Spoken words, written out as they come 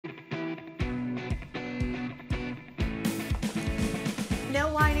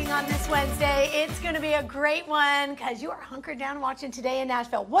on this Wednesday. It's going to be a great one because you are hunkered down watching Today in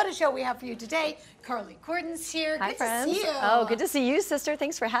Nashville. What a show we have for you today. Carole Sullivan's here. Hi, good friends. to see you. Oh, good to see you, sister.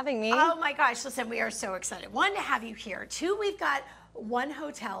 Thanks for having me. Oh my gosh, listen, we are so excited. One, to have you here. Two, we've got one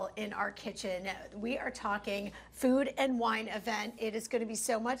hotel in our kitchen. We are talking food and wine event. It is going to be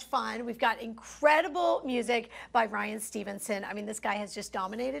so much fun. We've got incredible music by Ryan Stevenson. I mean, this guy has just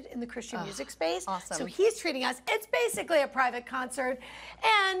dominated in the Christian music space. Awesome. So he's treating us. It's basically a private concert.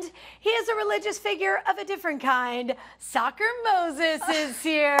 And he is a religious figure of a different kind. Soccer Moses is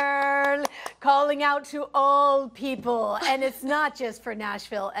here, calling out to all people. And it's not just for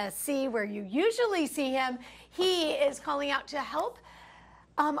Nashville SC, where you usually see him. He is calling out to help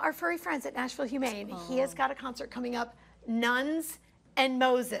our furry friends at Nashville Humane. He has got a concert coming up, Nuns and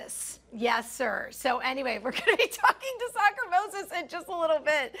Moses. Yes, sir. So anyway, we're going to be talking to Soccer Moses in just a little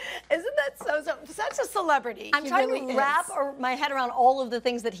bit. Isn't that such a celebrity? I'm trying to wrap my head around all of the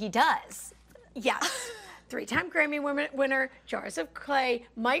things that he does. Yes. Three-time Grammy winner, Jars of Clay,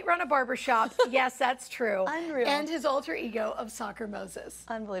 might run a barbershop. Yes, that's true. Unreal. And his alter ego of Soccer Moses.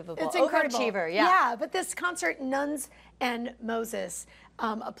 Unbelievable. It's incredible. Overachiever, yeah. Yeah, but this concert, Nuns and Moses,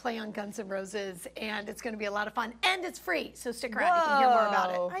 a play on Guns N' Roses, and it's going to be a lot of fun. And it's free, so stick around. You can hear more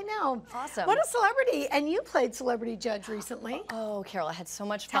about it. I know. Awesome. What a celebrity. And you played Celebrity Judge recently. Oh, Carol, I had so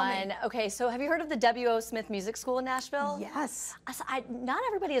much Tell fun. me. Okay, so have you heard of the W.O. Smith Music School in Nashville? Yes. Not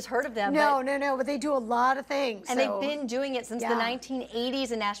everybody has heard of them. No, but they do a lot of things. And they've been doing it since the Yeah.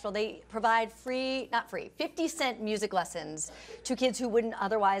 1980s in Nashville. They provide 50-cent music lessons to kids who wouldn't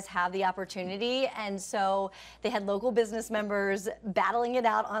otherwise have the opportunity. And so they had local business members battling it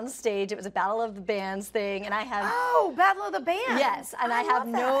out on stage. It was a Battle of the Bands thing. And I have... Oh, Battle of the Bands. Yes, and I have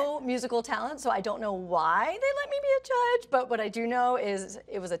love no musical talent, so I don't know why they let me be a judge. But what I do know is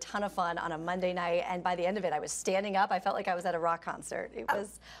it was a ton of fun on a Monday night. And by the end of it, I was standing up. I felt like I was at a rock concert. It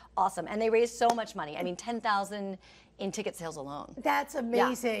was awesome. And they raised so much money. I mean, $10,000 in ticket sales alone. That's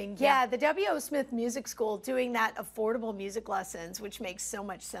amazing. Yeah, the W.O. Smith Music School doing that affordable music lessons, which makes so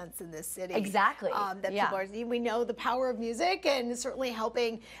much sense in this city. Exactly. That people are, we know the power of music and certainly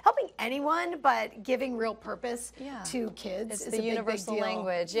helping anyone, but giving real purpose to kids. It's is the a universal big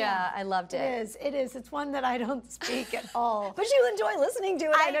deal. Yeah, I loved it. It is. It's one that I don't speak at all. But you enjoy listening to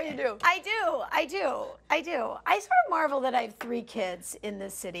it. I know you do. I do. I sort of marvel that I have 3 kids in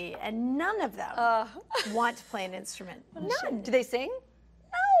this city, and none of them want to play an instrument. None. Do they sing?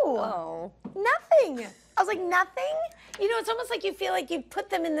 No. Oh. Nothing. I was like, nothing? You know, it's almost like you feel like you put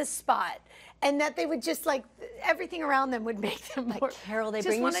them in this spot and that they would just like, everything around them would make them more. Like, Carol, they just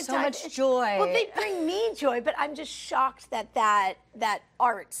bring you wanna so touch. much joy. Well, they bring me joy, but I'm just shocked that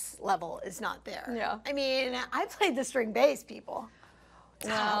arts level is not there. Yeah. I mean, I played the string bass, people.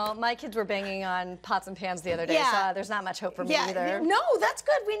 Well, my kids were banging on pots and pans the other day, so the's not much hope for me either. No, that's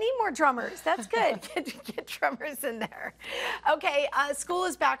good. We need more drummers. That's good. Get drummers in there. Okay, school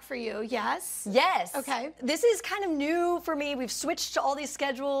is back for you, yes? Yes. Okay. This is kind of new for me. We've switched to all these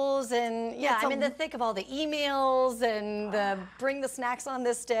schedules, and I'm in the thick of all the emails and the bring the snacks on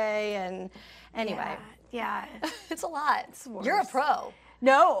this day, and anyway. Yeah. It's a lot. You're a pro.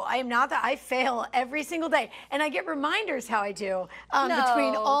 No, I am not that. I fail every single day. And I get reminders how I do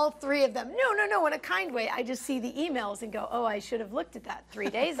between all 3 of them. No, in a kind way. I just see the emails and go, oh, I should have looked at that 3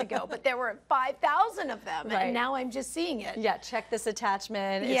 days ago. But there were 5,000 of them. Right. And now I'm just seeing it. Yeah, check this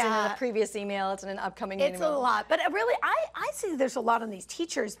attachment. It's in a previous email. It's in an upcoming email. It's a lot. But really, I see there's a lot on these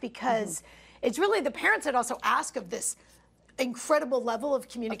teachers because it's really the parents that also ask of this incredible level of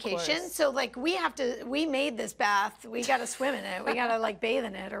communication. So like we made this bath, we got to swim in it, we got to like bathe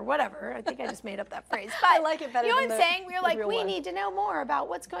in it or whatever. I think I just made up that phrase. But I like it better. You know what I'm saying? We were like, we need to know more about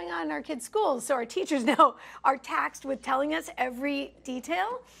what's going on in our kids' schools. So our teachers now are taxed with telling us every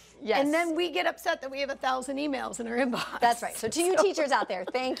detail. Yes. And then we get upset that we have 1,000 emails in our inbox. That's right. So to you teachers out there,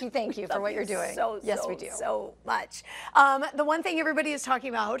 thank you for what you're doing. Yes, we do. So much. The one thing everybody is talking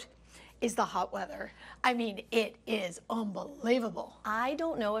about is the hot weather. I mean, it is unbelievable. I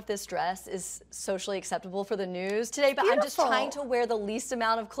don't know if this dress is socially acceptable for the news today, but I'm just trying to wear the least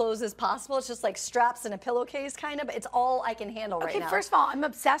amount of clothes as possible. It's just like straps and a pillowcase kind of, but it's all I can handle right now. Okay, first of all, I'm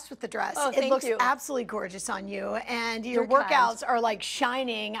obsessed with the dress. Oh, it looks absolutely gorgeous on you, and your workouts are like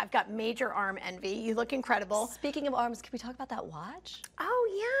shining. I've got major arm envy. You look incredible. Speaking of arms, can we talk about that watch?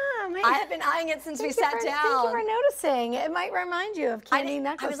 Oh, yeah. I have been eyeing it since we sat down. Thank you for noticing. It might remind you of Candy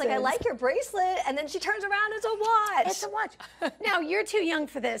necklaces. I was like, I like your your bracelet, and then she turns around, it's a watch. It's a watch. Now, you're too young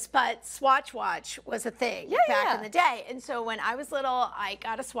for this, but Swatch watch was a thing back in the day. And so when I was little, I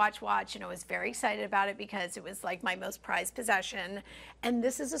got a Swatch watch, and I was very excited about it because it was like my most prized possession. And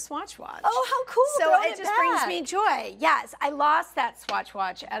this is a Swatch watch. Oh, how cool. So it just brings me joy. Yes, I lost that Swatch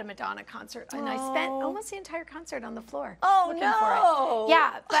watch at a Madonna concert, and I spent almost the entire concert on the floor looking for it.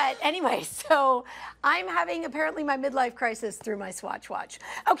 Yeah, but anyway, so I'm having apparently my midlife crisis through my Swatch watch.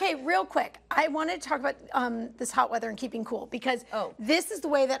 Okay, real quick, I wanted to talk about this hot weather and keeping cool because this is the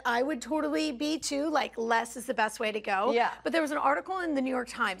way that I would totally be too, like less is the best way to go. Yeah. But there was an article in the New York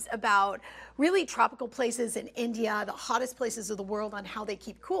Times about really tropical places in India, the hottest places of the world, on how they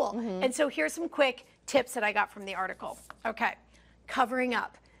keep cool. And so here's some quick tips that I got from the article. Okay, covering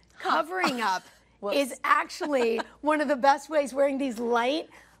up. Covering up is actually one of the best ways. Wearing these light,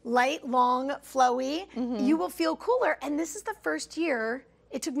 long, flowy, you will feel cooler. And this is the first year,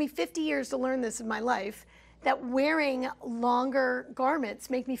 it took me 50 years to learn this in my life, that wearing longer garments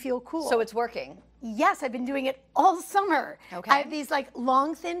make me feel cool. So it's working. Yes, I've been doing it all summer. Okay. I have these like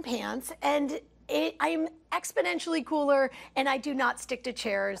long, thin pants, and I'm exponentially cooler, and I do not stick to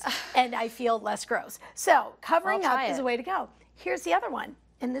chairs, and I feel less gross. So covering up is a way to go. Here's the other one,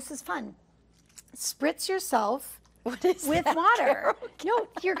 and this is fun. Spritz yourself with water. No,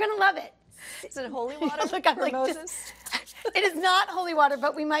 you're gonna love it. Is it holy water Look, I'm for like, Moses? It is not holy water,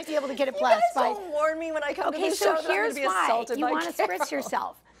 but we might be able to get it You blessed guys don't warn me when I come to the show that I'm here's going to be why assaulted you by want to spritz Carole.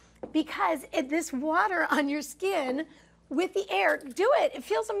 yourself. Because this water on your skin with the air, do it. It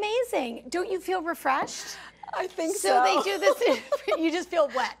feels amazing. Don't you feel refreshed? I think so. So they do this, you just feel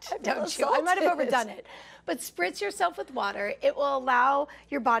wet, don't you? I might have assaulted. overdone it. But spritz yourself with water. It will allow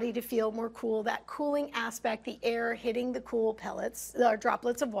your body to feel more cool, that cooling aspect, the air hitting the cool pellets, or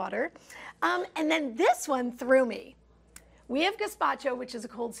droplets of water. And then this one threw me. We have gazpacho, which is a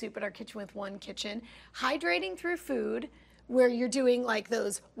cold soup at our Kitchen with One kitchen. Hydrating through food, where you're doing like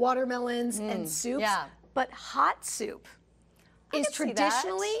those watermelons and soups. Yeah. But hot soup is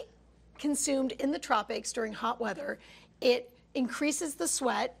traditionally consumed in the tropics during hot weather. It increases the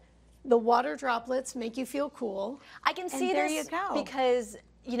sweat. The water droplets make you feel cool. I can see there this you go. because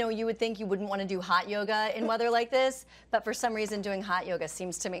you would think you wouldn't want to do hot yoga in weather like this, but for some reason doing hot yoga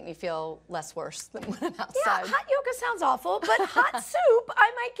seems to make me feel less worse than when I'm outside. Yeah, hot yoga sounds awful, but hot soup,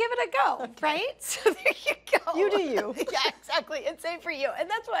 I might give it a go, right? So there you go. You do you. Yeah, exactly. It's safe for you. And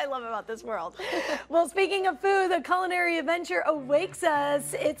that's what I love about this world. Well, speaking of food, the culinary adventure awaits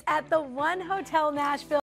us. It's at the One Hotel Nashville.